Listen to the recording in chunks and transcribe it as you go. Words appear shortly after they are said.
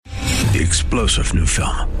The explosive new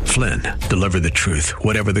film, Flynn, deliver the truth,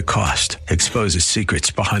 whatever the cost, exposes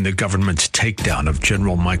secrets behind the government's takedown of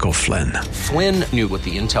General Michael Flynn. Flynn knew what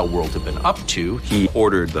the intel world had been up to. He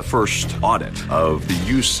ordered the first audit of the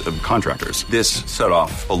use of contractors. This set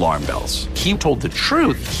off alarm bells. He told the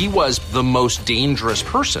truth. He was the most dangerous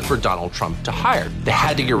person for Donald Trump to hire. They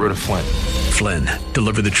had to get rid of Flynn. Flynn,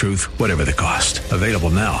 deliver the truth, whatever the cost. Available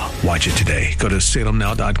now. Watch it today. Go to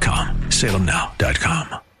salemnow.com.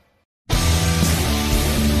 salemnow.com.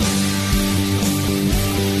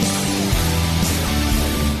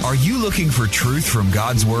 Are you looking for truth from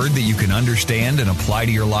God's Word that you can understand and apply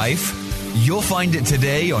to your life? You'll find it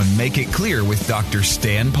today on Make It Clear with Dr.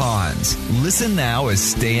 Stan Pons. Listen now as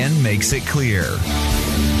Stan makes it clear.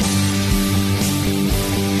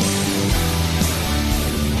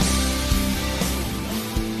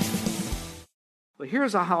 But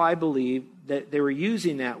here's how I believe that they were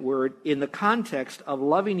using that word in the context of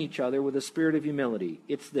loving each other with a spirit of humility.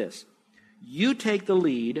 It's this: you take the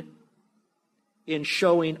lead in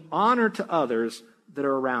showing honor to others that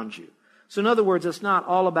are around you. So in other words, it's not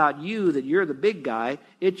all about you, that you're the big guy.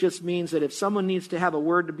 It just means that if someone needs to have a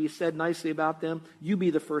word to be said nicely about them, you be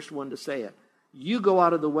the first one to say it. You go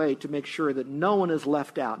out of the way to make sure that no one is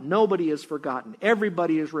left out. Nobody is forgotten.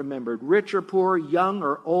 Everybody is remembered, rich or poor, young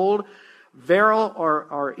or old, virile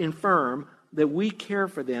or infirm, that we care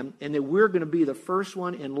for them and that we're going to be the first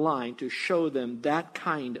one in line to show them that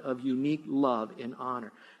kind of unique love and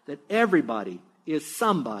honor. That everybody is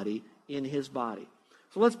somebody in his body.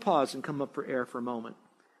 So let's pause and come up for air for a moment.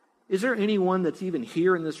 Is there anyone that's even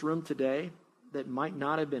here in this room today that might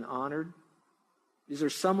not have been honored? Is there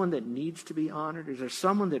someone that needs to be honored? Is there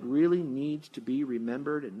someone that really needs to be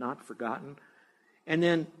remembered and not forgotten? And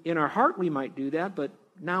then in our heart we might do that, but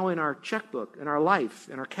now in our checkbook, in our life,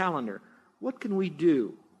 in our calendar, what can we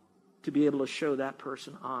do to be able to show that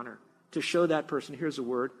person honor? To show that person, here's a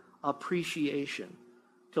word, appreciation.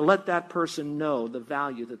 To let that person know the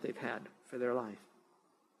value that they've had for their life.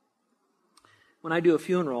 When I do a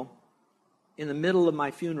funeral, in the middle of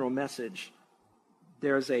my funeral message,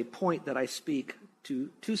 there's a point that I speak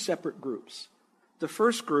to two separate groups. The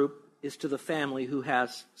first group is to the family who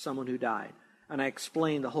has someone who died. And I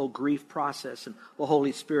explain the whole grief process and the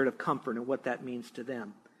Holy Spirit of comfort and what that means to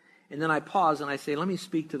them. And then I pause and I say, let me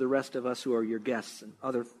speak to the rest of us who are your guests and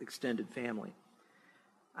other extended family.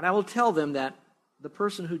 And I will tell them that the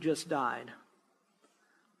person who just died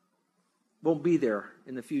won't be there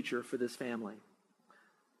in the future for this family.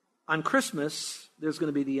 On Christmas, there's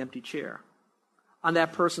going to be the empty chair. On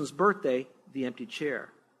that person's birthday, the empty chair.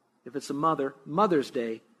 If it's a mother, Mother's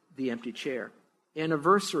Day, the empty chair.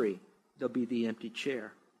 Anniversary, there'll be the empty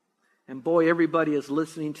chair. And boy, everybody is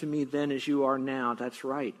listening to me then as you are now. That's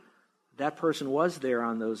right. That person was there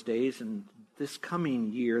on those days, and this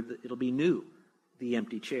coming year, it'll be new, the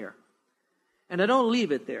empty chair. And I don't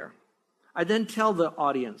leave it there. I then tell the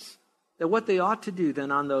audience that what they ought to do then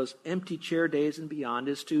on those empty chair days and beyond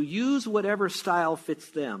is to use whatever style fits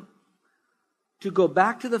them. To go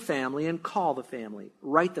back to the family and call the family,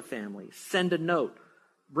 write the family, send a note,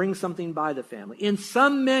 bring something by the family. In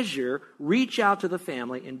some measure, reach out to the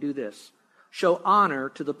family and do this. Show honor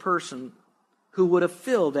to the person who would have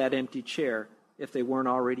filled that empty chair if they weren't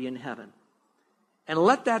already in heaven. And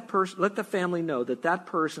let the family know that that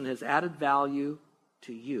person has added value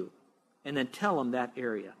to you. And then tell them that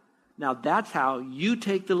area. Now that's how you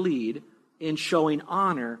take the lead in showing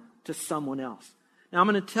honor to someone else. Now I'm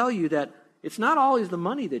going to tell you that it's not always the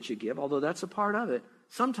money that you give, although that's a part of it.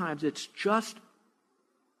 Sometimes it's just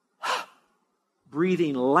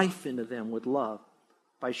breathing life into them with love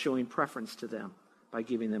by showing preference to them, by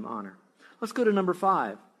giving them honor. Let's go to number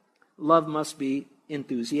 5. Love must be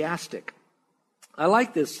enthusiastic. I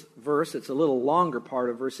like this verse. It's a little longer part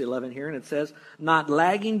of verse 11 here, and it says, not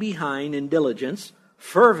lagging behind in diligence,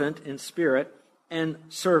 fervent in spirit, and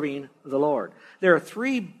serving the Lord. There are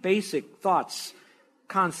 3 basic thoughts,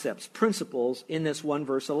 concepts, principles in this one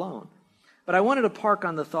verse alone. But I wanted to park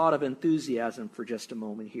on the thought of enthusiasm for just a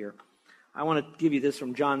moment here. I want to give you this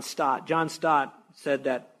from John Stott. John Stott said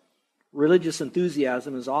that religious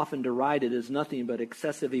enthusiasm is often derided as nothing but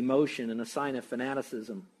excessive emotion and a sign of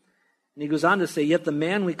fanaticism. And he goes on to say, yet the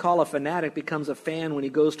man we call a fanatic becomes a fan when he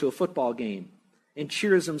goes to a football game and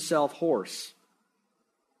cheers himself hoarse.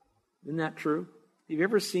 Isn't that true? Have you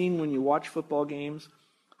ever seen when you watch football games,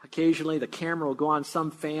 occasionally the camera will go on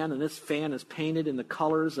some fan, and this fan is painted in the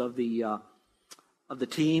colors of the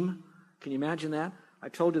team? Can you imagine that? I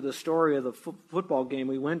told you the story of the football game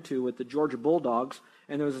we went to with the Georgia Bulldogs,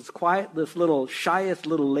 and there was this little shyest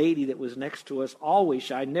little lady that was next to us, always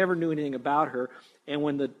shy, never knew anything about her, and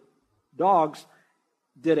when the dogs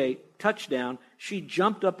did a touchdown, she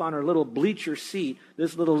jumped up on her little bleacher seat.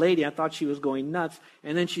 This little lady, I thought she was going nuts,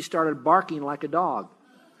 and then she started barking like a dog.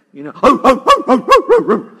 You know,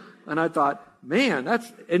 and I thought, man,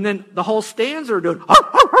 and then the whole stands are doing,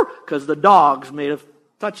 because the dogs made a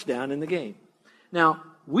touchdown in the game. Now,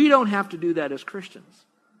 we don't have to do that as Christians,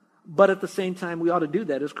 but at the same time, we ought to do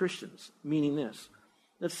that as Christians, meaning this,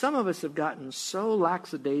 that some of us have gotten so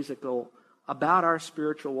lackadaisical about our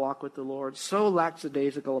spiritual walk with the Lord, so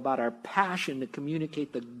lackadaisical about our passion to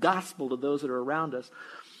communicate the gospel to those that are around us,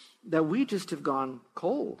 that we just have gone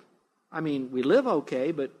cold. I mean, we live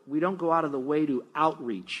okay, but we don't go out of the way to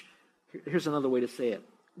outreach. Here's another way to say it.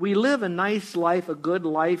 We live a nice life, a good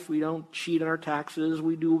life. We don't cheat on our taxes.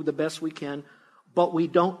 We do the best we can, but we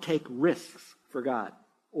don't take risks for God.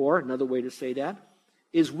 Or another way to say that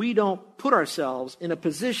is we don't put ourselves in a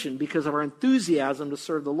position because of our enthusiasm to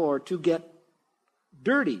serve the Lord to get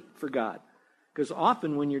dirty for God. Because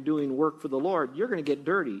often when you're doing work for the Lord, you're going to get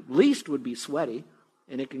dirty. Least would be sweaty,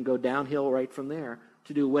 and it can go downhill right from there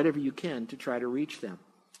to do whatever you can to try to reach them.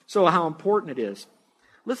 So how important it is.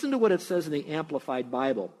 Listen to what it says in the Amplified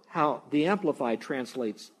Bible, how the Amplified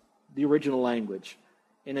translates the original language,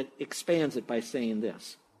 and it expands it by saying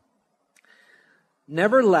this.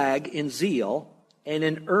 Never lag in zeal and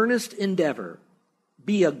in earnest endeavor.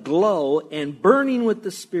 Be aglow and burning with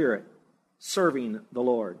the Spirit, serving the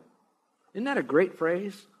Lord. Isn't that a great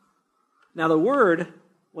phrase? Now the word,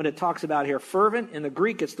 when it talks about here, fervent, in the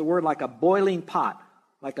Greek it's the word like a boiling pot.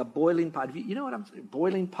 Like a boiling pot. You know what I'm saying?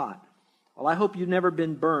 Boiling pot. Well, I hope you've never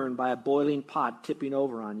been burned by a boiling pot tipping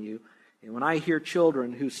over on you. And when I hear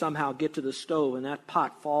children who somehow get to the stove and that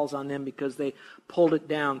pot falls on them because they pulled it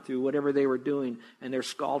down through whatever they were doing and they're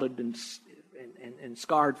scalded and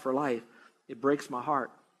scarred for life, it breaks my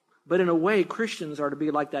heart. But in a way, Christians are to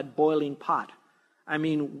be like that boiling pot. I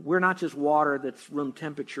mean, we're not just water that's room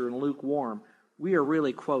temperature and lukewarm. We are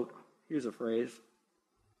really, quote, here's a phrase,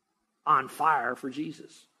 on fire for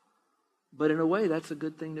Jesus. But in a way, that's a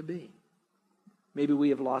good thing to be. Maybe we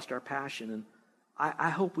have lost our passion, and I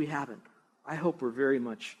hope we haven't. I hope we're very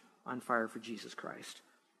much on fire for Jesus Christ,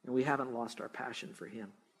 and we haven't lost our passion for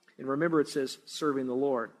Him. And remember, it says, serving the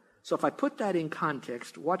Lord. So if I put that in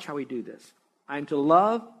context, watch how we do this. I'm to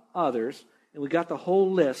love others, and we got the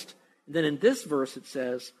whole list. And then in this verse, it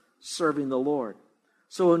says, serving the Lord.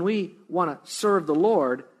 So when we want to serve the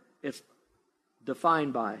Lord, it's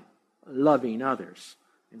defined by loving others.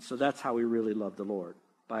 And so that's how we really love the Lord,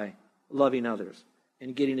 by loving others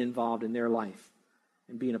and getting involved in their life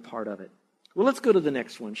and being a part of it. Well, let's go to the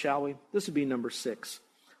next one, shall we? This would be number 6.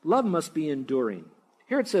 Love must be enduring.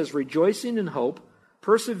 Here it says, rejoicing in hope,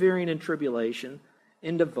 persevering in tribulation,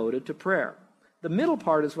 and devoted to prayer. The middle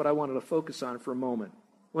part is what I wanted to focus on for a moment,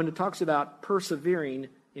 when it talks about persevering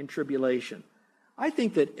in tribulation. I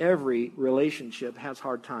think that every relationship has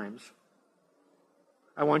hard times.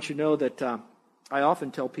 I want you to know that I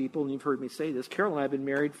often tell people, and you've heard me say this, Carol and I have been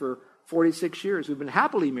married for 46 years. We've been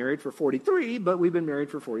happily married for 43, but we've been married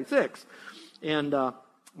for 46. And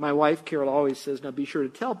my wife, Carol, always says, now be sure to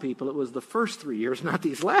tell people it was the first 3 years, not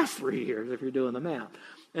these last 3 years, if you're doing the math.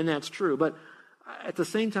 And that's true. But at the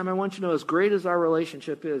same time, I want you to know, as great as our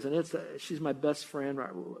relationship is, and she's my best friend,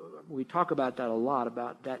 we talk about that a lot,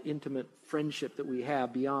 about that intimate friendship that we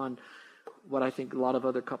have beyond what I think a lot of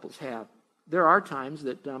other couples have. There are times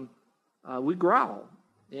that we growl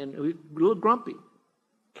and we're a little grumpy.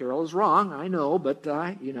 Carol is wrong, I know, but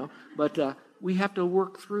we have to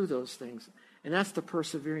work through those things, and that's the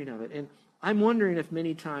persevering of it. And I'm wondering if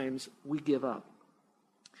many times we give up.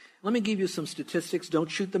 Let me give you some statistics. Don't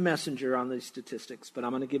shoot the messenger on these statistics, but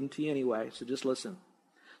I'm going to give them to you anyway, so just listen.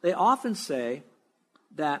 They often say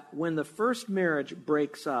that when the first marriage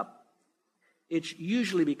breaks up, it's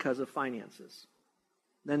usually because of finances.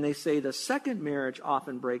 Then they say the second marriage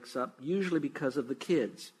often breaks up, usually because of the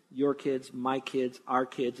kids. Your kids, my kids, our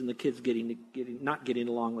kids, and the kids not getting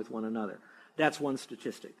along with one another. That's one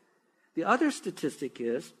statistic. The other statistic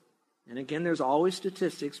is, and again, there's always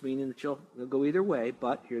statistics, meaning that they'll go either way,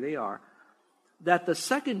 but here they are, that the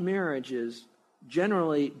second marriages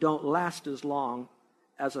generally don't last as long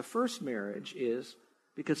as a first marriage is,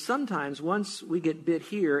 because sometimes once we get bit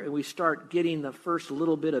here and we start getting the first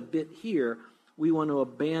little bit of bit here, we want to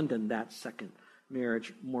abandon that second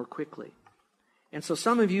marriage more quickly. And so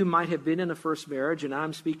some of you might have been in a first marriage, and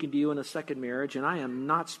I'm speaking to you in a second marriage, and I am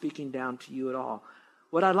not speaking down to you at all.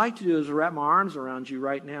 What I'd like to do is wrap my arms around you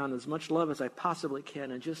right now in as much love as I possibly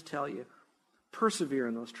can and just tell you, persevere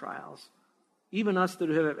in those trials. Even us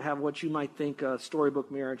that have what you might think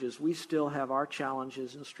storybook marriages, we still have our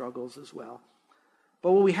challenges and struggles as well.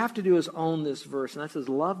 But what we have to do is own this verse, and that says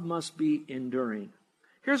love must be enduring.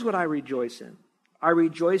 Here's what I rejoice in. I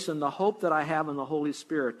rejoice in the hope that I have in the Holy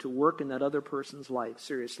Spirit to work in that other person's life,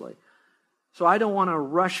 seriously. So I don't want to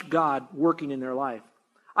rush God working in their life.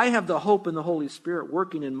 I have the hope in the Holy Spirit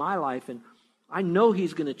working in my life, and I know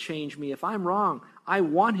He's going to change me. If I'm wrong, I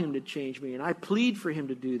want Him to change me, and I plead for Him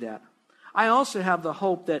to do that. I also have the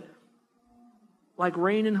hope that, like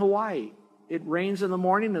rain in Hawaii, it rains in the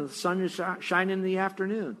morning and the sun is shining in the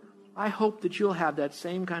afternoon. I hope that you'll have that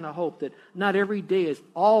same kind of hope, that not every day is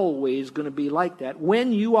always going to be like that.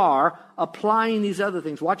 When you are applying these other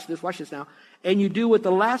things, watch this now, and you do what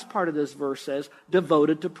the last part of this verse says,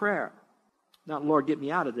 devoted to prayer. Not, Lord, get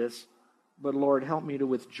me out of this, but Lord, help me to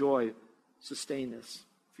with joy sustain this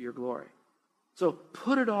for your glory. So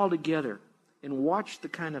put it all together and watch the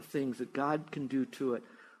kind of things that God can do to it.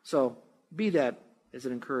 So be that as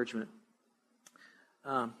an encouragement.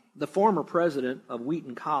 The former president of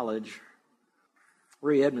Wheaton College,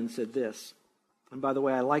 Ray Edmonds, said this. And by the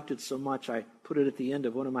way, I liked it so much, I put it at the end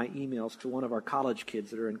of one of my emails to one of our college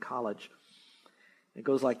kids that are in college. It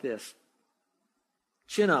goes like this.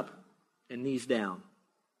 Chin up and knees down.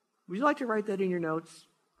 Would you like to write that in your notes?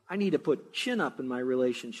 I need to put chin up in my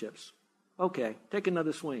relationships. Okay, take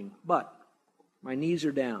another swing. But my knees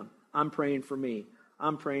are down. I'm praying for me.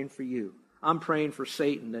 I'm praying for you. I'm praying for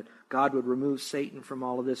Satan, that God would remove Satan from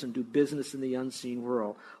all of this and do business in the unseen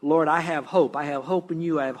world. Lord, I have hope. I have hope in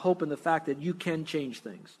you. I have hope in the fact that you can change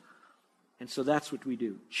things. And so that's what we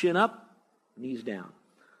do. Chin up, knees down.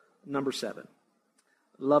 Number 7,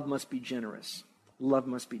 love must be generous. Love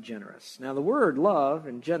must be generous. Now the word love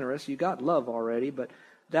and generous, you got love already, but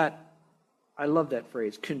that, I love that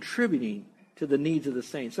phrase, contributing to the needs of the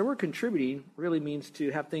saints. The word contributing really means to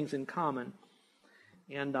have things in common.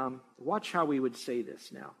 And watch how we would say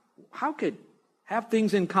this now. How could have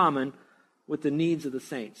things in common with the needs of the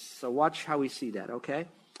saints? So watch how we see that, okay?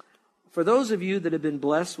 For those of you that have been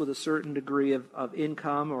blessed with a certain degree of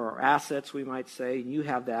income or assets, we might say, and you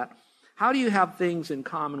have that, how do you have things in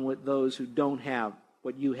common with those who don't have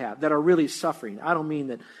what you have, that are really suffering? I don't mean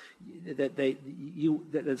that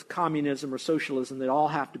it's communism or socialism, that all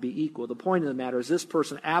have to be equal. The point of the matter is this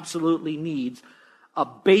person absolutely needs a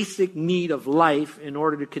basic need of life in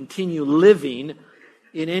order to continue living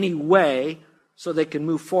in any way so they can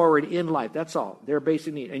move forward in life. That's all. Their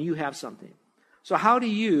basic need. And you have something. So how do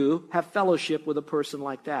you have fellowship with a person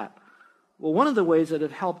like that? Well, one of the ways that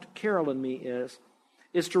have helped Carol and me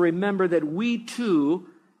is to remember that we too,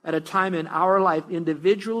 at a time in our life,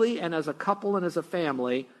 individually and as a couple and as a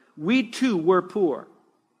family, we too were poor.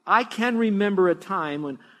 I can remember a time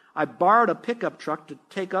when I borrowed a pickup truck to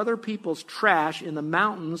take other people's trash in the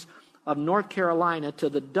mountains of North Carolina to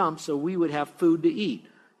the dump so we would have food to eat.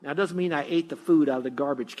 Now, it doesn't mean I ate the food out of the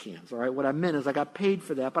garbage cans, all right? What I meant is I got paid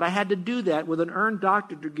for that, but I had to do that with an earned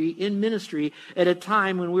doctorate degree in ministry at a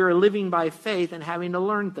time when we were living by faith and having to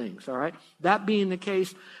learn things, all right? That being the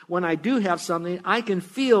case, when I do have something, I can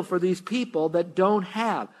feel for these people that don't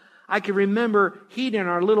have. I can remember heating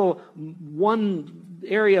our little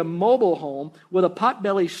one-area mobile home with a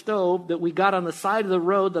potbelly stove that we got on the side of the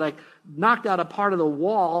road that I knocked out a part of the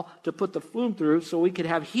wall to put the food through so we could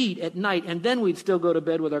have heat at night. And then we'd still go to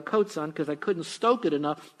bed with our coats on because I couldn't stoke it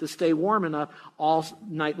enough to stay warm enough all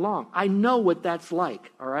night long. I know what that's like,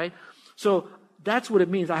 all right? So that's what it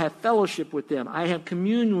means. I have fellowship with them. I have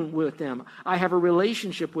communion with them. I have a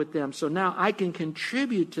relationship with them. So now I can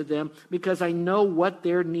contribute to them because I know what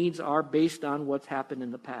their needs are based on what's happened in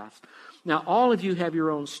the past. Now, all of you have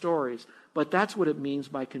your own stories, but that's what it means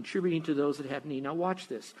by contributing to those that have need. Now, watch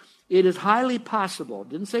this. It is highly possible,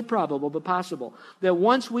 didn't say probable, but possible, that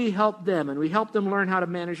once we help them and we help them learn how to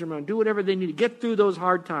manage their money, do whatever they need to get through those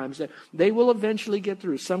hard times, that they will eventually get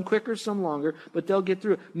through, some quicker, some longer, but they'll get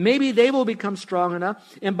through. Maybe they will become strong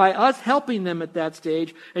enough, and by us helping them at that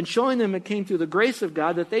stage and showing them it came through the grace of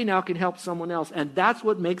God, that they now can help someone else. And that's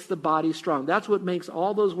what makes the body strong. That's what makes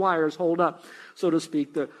all those wires hold up, so to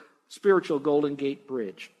speak, the spiritual Golden Gate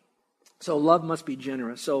Bridge. So love must be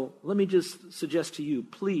generous. So let me just suggest to you,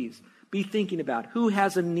 please be thinking about who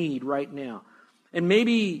has a need right now. And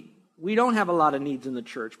maybe we don't have a lot of needs in the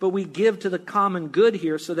church, but we give to the common good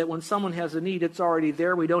here so that when someone has a need, it's already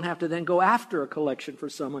there. We don't have to then go after a collection for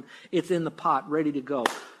someone. It's in the pot, ready to go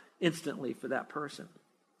instantly for that person.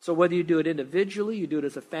 So whether you do it individually, you do it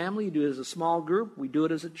as a family, you do it as a small group, we do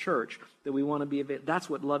it as a church, that we want to be available. That's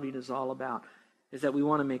what loving is all about. Is that we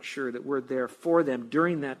want to make sure that we're there for them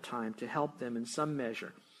during that time to help them in some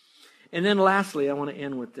measure. And then lastly, I want to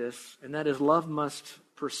end with this, and that is love must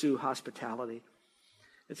pursue hospitality.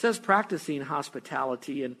 It says practicing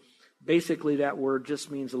hospitality, and basically that word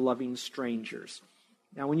just means loving strangers.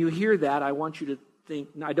 Now, when you hear that, I want you to think,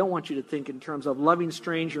 I don't want you to think in terms of loving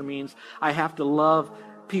stranger means I have to love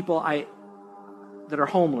people that are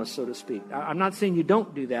homeless, so to speak. I'm not saying you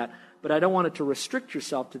don't do that, but I don't want it to restrict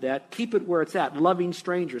yourself to that. Keep it where it's at, loving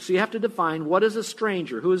strangers. So you have to define what is a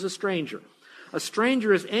stranger. Who is a stranger? A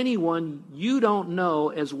stranger is anyone you don't know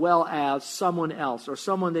as well as someone else, or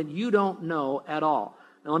someone that you don't know at all.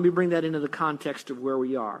 Now let me bring that into the context of where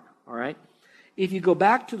we are, all right? If you go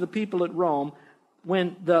back to the people at Rome,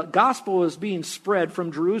 when the gospel was being spread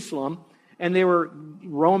from Jerusalem, and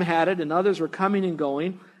Rome had it, and others were coming and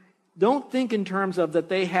going, don't think in terms of that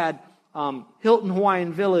they had Hilton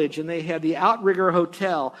Hawaiian Village and they had the Outrigger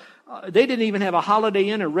Hotel. They didn't even have a Holiday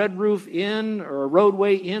Inn, a Red Roof Inn, or a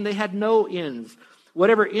Roadway Inn. They had no inns.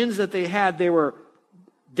 Whatever inns that they had, they were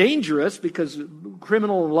dangerous because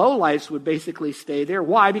criminal and lowlifes would basically stay there.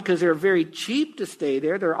 Why? Because they're very cheap to stay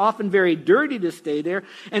there. They're often very dirty to stay there.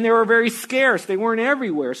 And they were very scarce. They weren't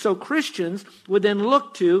everywhere. So Christians would then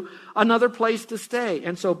look to another place to stay.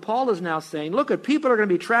 And so Paul is now saying, look, people are going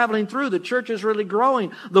to be traveling through. The church is really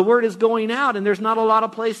growing. The word is going out, and there's not a lot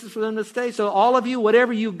of places for them to stay. So all of you,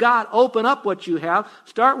 whatever you got, open up what you have.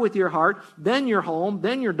 Start with your heart, then your home,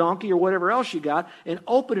 then your donkey or whatever else you got, and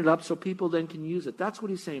open it up so people then can use it. That's what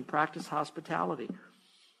he's saying. Practice hospitality.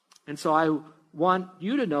 And so I want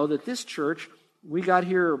you to know that this church, we got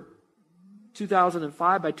here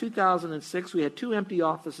 2005. By 2006, we had 2 empty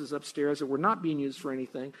offices upstairs that were not being used for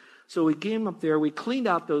anything. So we came up there, we cleaned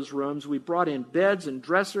out those rooms, we brought in beds and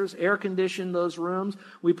dressers, air conditioned those rooms,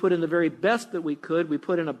 we put in the very best that we could, we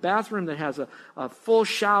put in a bathroom that has a full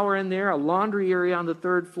shower in there, a laundry area on the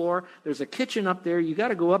 3rd floor, there's a kitchen up there, you got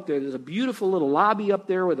to go up there, there's a beautiful little lobby up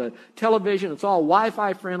there with a television, it's all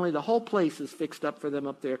Wi-Fi friendly, the whole place is fixed up for them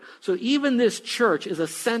up there. So even this church is a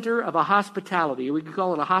center of a hospitality, we could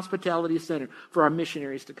call it a hospitality center for our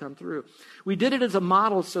missionaries to come through. We did it as a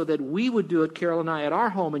model so that we would do it, Carol and I, at our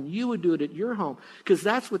home, and you would do it at your home, because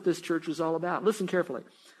that's what this church is all about. Listen carefully.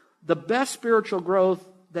 The best spiritual growth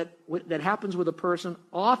that happens with a person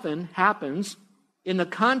often happens in the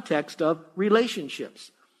context of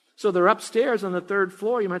relationships. So they're upstairs on the 3rd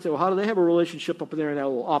floor. You might say, well, how do they have a relationship up there in that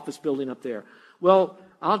little office building up there? Well,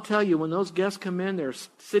 I'll tell you, when those guests come in, they're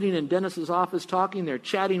sitting in Dennis's office talking, they're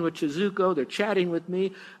chatting with Chizuko, they're chatting with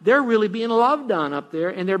me. They're really being loved on up there,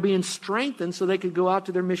 and they're being strengthened so they could go out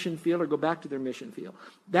to their mission field or go back to their mission field.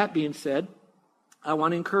 That being said, I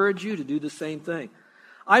want to encourage you to do the same thing.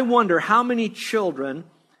 I wonder how many children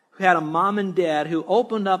who had a mom and dad who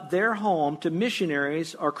opened up their home to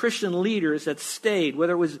missionaries or Christian leaders that stayed,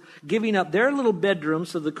 whether it was giving up their little bedroom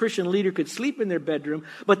so the Christian leader could sleep in their bedroom,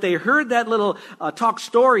 but they heard that little talk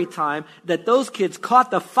story time that those kids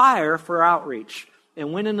caught the fire for outreach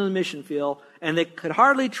and went into the mission field, and they could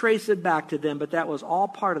hardly trace it back to them, but that was all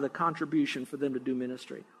part of the contribution for them to do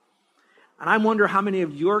ministry. And I wonder how many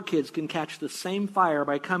of your kids can catch the same fire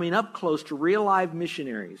by coming up close to real live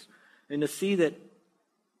missionaries and to see that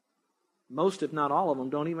most, if not all of them,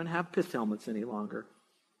 don't even have pith helmets any longer.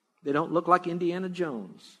 They don't look like Indiana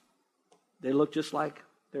Jones. They look just like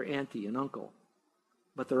their auntie and uncle.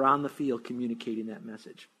 But they're on the field communicating that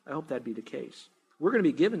message. I hope that'd be the case. We're going to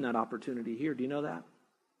be given that opportunity here. Do you know that?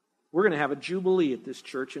 We're going to have a jubilee at this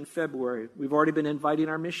church in February. We've already been inviting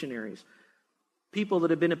our missionaries. People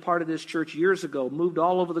that have been a part of this church years ago, moved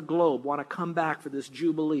all over the globe, want to come back for this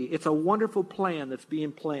jubilee. It's a wonderful plan that's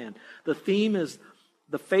being planned. The theme is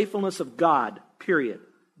the faithfulness of God, period.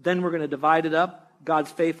 Then we're going to divide it up.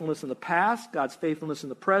 God's faithfulness in the past, God's faithfulness in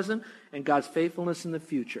the present, and God's faithfulness in the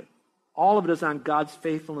future. All of it is on God's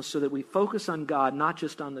faithfulness so that we focus on God, not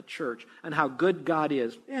just on the church, and how good God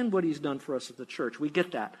is and what He's done for us at the church. We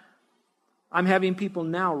get that. I'm having people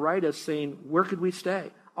now write us saying, where could we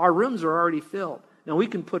stay? Our rooms are already filled. Now, we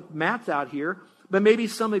can put mats out here, but maybe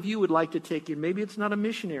some of you would like to take in. Maybe it's not a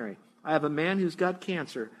missionary. I have a man who's got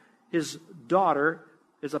cancer. His daughter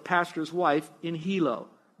is a pastor's wife in Hilo.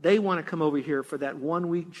 They want to come over here for that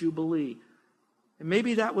 1-week jubilee. And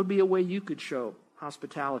maybe that would be a way you could show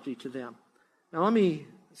hospitality to them. Now let me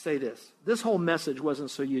say this. This whole message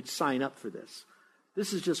wasn't so you'd sign up for this.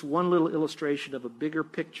 This is just one little illustration of a bigger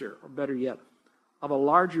picture, or better yet, of a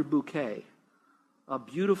larger bouquet of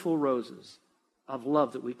beautiful roses of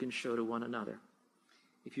love that we can show to one another.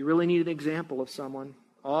 If you really need an example of someone,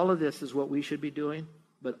 all of this is what we should be doing.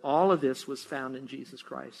 But all of this was found in Jesus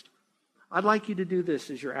Christ. I'd like you to do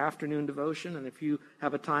this as your afternoon devotion. And if you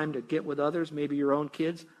have a time to get with others, maybe your own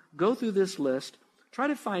kids, go through this list. Try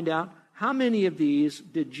to find out how many of these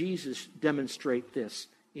did Jesus demonstrate this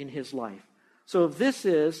in His life. So if this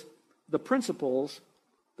is the principles,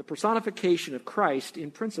 the personification of Christ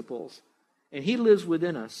in principles, and He lives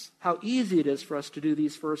within us, how easy it is for us to do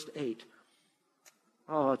these first 8.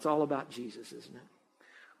 Oh, it's all about Jesus, isn't it?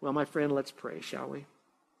 Well, my friend, let's pray, shall we?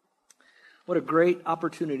 What a great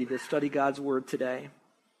opportunity to study God's Word today.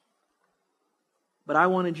 But I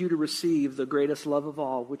wanted you to receive the greatest love of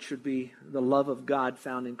all, which should be the love of God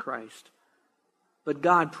found in Christ. But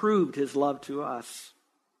God proved His love to us.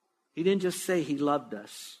 He didn't just say He loved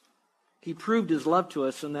us. He proved His love to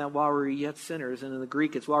us in that while we were yet sinners, and in the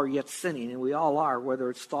Greek it's while we're yet sinning, and we all are, whether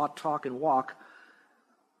it's thought, talk, and walk.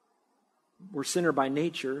 We're sinner by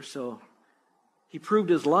nature, so He proved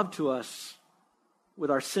His love to us with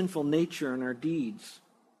our sinful nature and our deeds.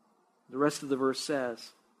 The rest of the verse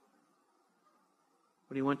says,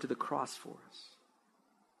 when He went to the cross for us,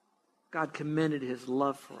 God commended His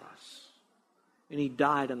love for us. And He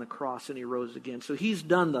died on the cross and He rose again. So He's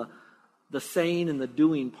done the saying and the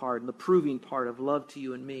doing part and the proving part of love to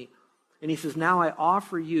you and me. And He says, now I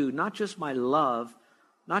offer you not just my love,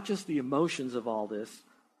 not just the emotions of all this.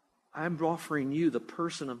 I'm offering you the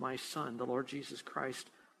person of my Son, the Lord Jesus Christ.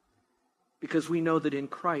 Because we know that in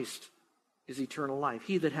Christ is eternal life.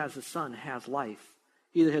 He that has the Son has life.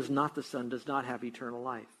 He that has not the Son does not have eternal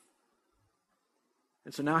life.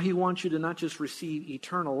 And so now He wants you to not just receive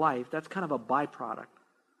eternal life. That's kind of a byproduct.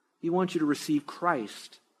 He wants you to receive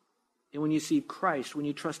Christ. And when you receive Christ, when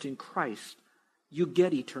you trust in Christ, you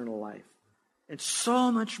get eternal life. And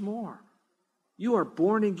so much more. You are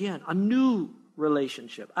born again, a new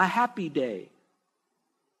relationship, a happy day.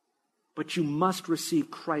 But you must receive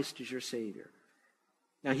Christ as your Savior.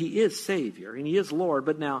 Now, He is Savior and He is Lord,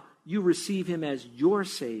 but now you receive Him as your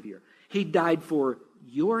Savior. He died for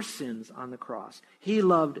your sins on the cross. He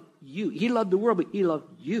loved you. He loved the world, but He loved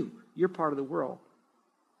you. You're part of the world.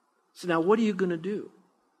 So now what are you going to do?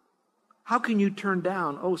 How can you turn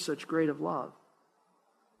down, such great of love?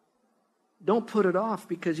 Don't put it off,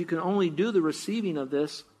 because you can only do the receiving of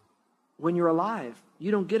this when you're alive.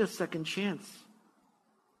 You don't get a second chance.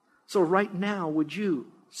 So right now, would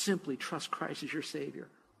you simply trust Christ as your Savior?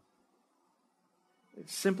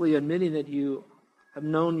 It's simply admitting that you have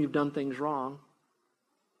known you've done things wrong,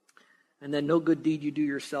 and that no good deed you do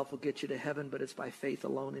yourself will get you to heaven, but it's by faith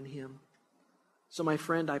alone in Him. So my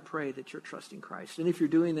friend, I pray that you're trusting Christ. And if you're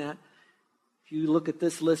doing that, if you look at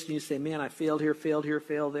this list and you say, man, I failed here,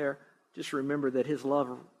 failed there, just remember that His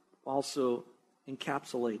love also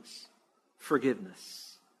encapsulates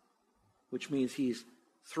forgiveness, which means He's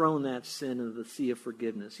thrown that sin into the sea of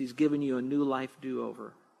forgiveness. He's given you a new life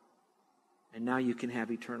do-over, and now you can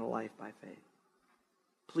have eternal life by faith.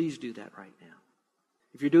 Please do that right now.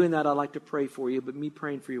 If you're doing that, I'd like to pray for you, but me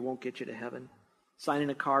praying for you won't get you to heaven. Signing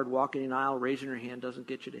a card, walking an aisle, raising your hand doesn't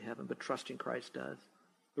get you to heaven, but trusting Christ does.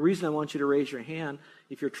 The reason I want you to raise your hand,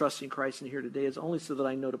 if you're trusting Christ in here today, is only so that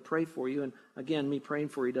I know to pray for you. And again, me praying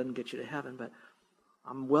for you doesn't get you to heaven, but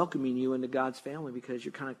I'm welcoming you into God's family, because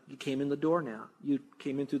you came in the door now. You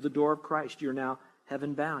came in through the door of Christ. You're now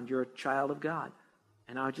heaven bound. You're a child of God.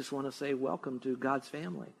 And I just want to say welcome to God's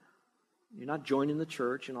family. You're not joining the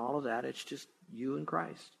church and all of that. It's just you and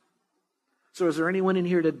Christ. So is there anyone in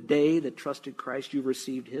here today that trusted Christ? You've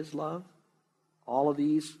received His love? All of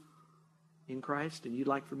these in Christ? And you'd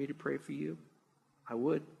like for me to pray for you? I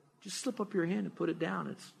would. Just slip up your hand and put it down.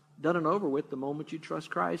 It's done and over with the moment you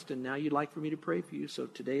trust Christ, and now you'd like for me to pray for you. So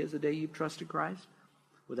today is the day you've trusted Christ.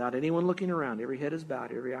 Without anyone looking around, every head is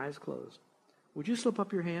bowed, every eye is closed. Would you slip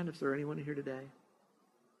up your hand if there anyone here today?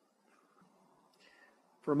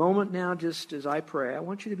 For a moment now, just as I pray, I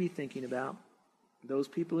want you to be thinking about those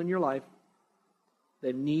people in your life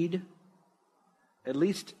that need at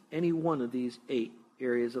least any one of these 8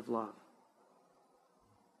 areas of love.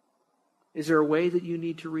 Is there a way that you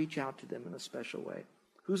need to reach out to them in a special way?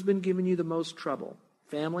 Who's been giving you the most trouble?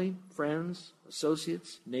 Family, friends,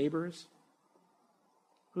 associates, neighbors?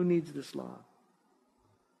 Who needs this love?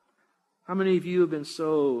 How many of you have been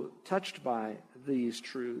so touched by these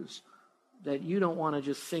truths that you don't want to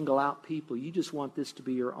just single out people? You just want this to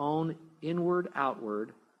be your own inward,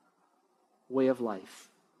 outward way of life.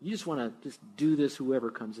 You just want to just do this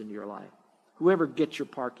whoever comes into your life. Whoever gets your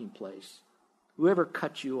parking place. Whoever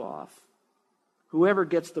cuts you off. Whoever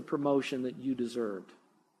gets the promotion that you deserved.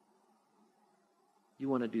 You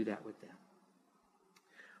want to do that with them.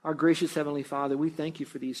 Our gracious Heavenly Father, we thank you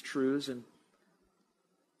for these truths, and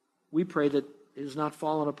we pray that it has not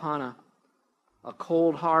fallen upon a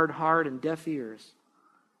cold, hard heart and deaf ears,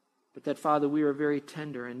 but that, Father, we are very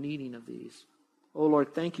tender and needing of these. Oh,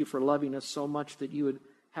 Lord, thank you for loving us so much that you would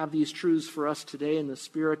have these truths for us today in the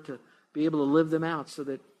Spirit to be able to live them out so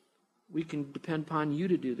that we can depend upon you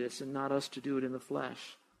to do this and not us to do it in the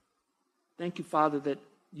flesh. Thank you, Father, that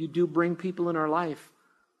you do bring people in our life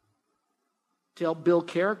to help build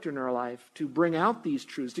character in our life, to bring out these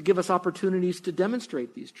truths, to give us opportunities to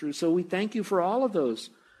demonstrate these truths. So we thank you for all of those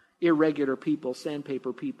irregular people,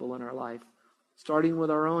 sandpaper people in our life, starting with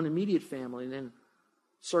our own immediate family and then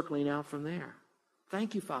circling out from there.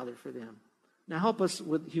 Thank you, Father, for them. Now help us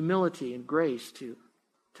with humility and grace to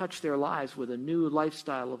touch their lives with a new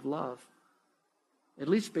lifestyle of love, at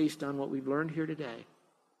least based on what we've learned here today.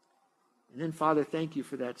 And then, Father, thank you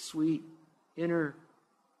for that sweet inner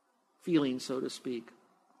feeling, so to speak,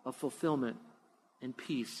 of fulfillment and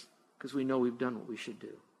peace, because we know we've done what we should do.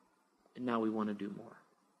 And now we want to do more.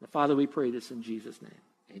 Now, Father, we pray this in Jesus' name.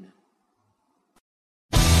 Amen.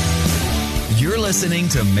 You're listening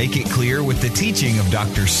to Make It Clear with the teaching of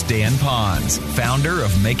Dr. Stan Ponz, founder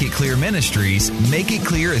of Make It Clear Ministries. Make It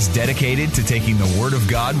Clear is dedicated to taking the Word of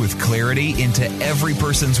God with clarity into every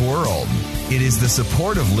person's world. It is the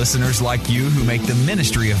support of listeners like you who make the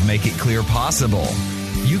ministry of Make It Clear possible.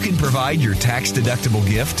 You can provide your tax-deductible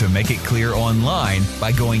gift to Make It Clear online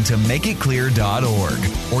by going to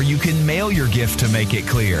makeitclear.org, or you can mail your gift to Make It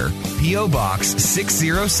Clear, P.O. Box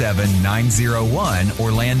 607901,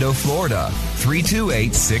 Orlando, Florida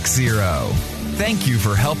 32860. Thank you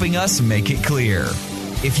for helping us make it clear.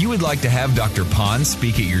 If you would like to have Dr. Ponz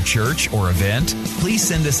speak at your church or event, please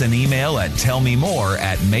send us an email at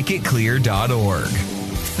tellmemore@makeitclear.org.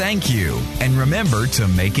 Thank you, and remember to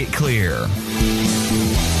make it clear.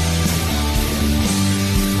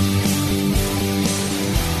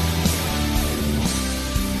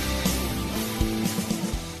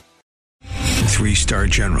 Three-star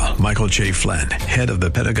General Michael J. Flynn, head of the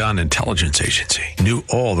Pentagon Intelligence Agency, knew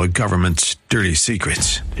all the government's dirty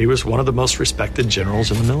secrets. He was one of the most respected generals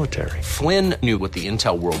in the military. Flynn knew what the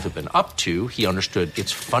intel world had been up to. He understood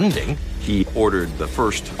its funding. He ordered the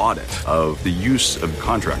first audit of the use of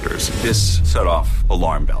contractors. This set off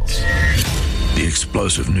alarm bells. The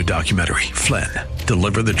explosive new documentary, Flynn,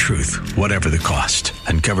 Deliver the Truth, Whatever the Cost,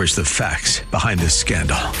 uncovers the facts behind this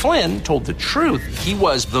scandal. Flynn told the truth. He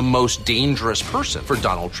was the most dangerous person for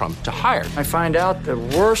Donald Trump to hire. I find out the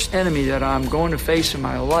worst enemy that I'm going to face in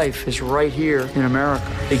my life is right here in America.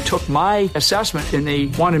 They took my assessment and they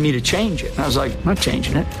wanted me to change it. And I was like, I'm not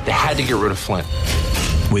changing it. They had to get rid of Flynn.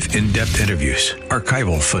 With in-depth interviews,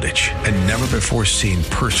 archival footage, and never-before-seen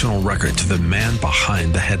personal records of the man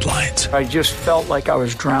behind the headlines. I just felt like I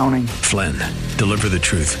was drowning. Flynn, Deliver the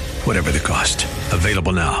Truth, Whatever the Cost.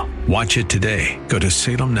 Available now. Watch it today. Go to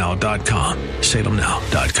salemnow.com.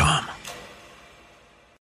 salemnow.com.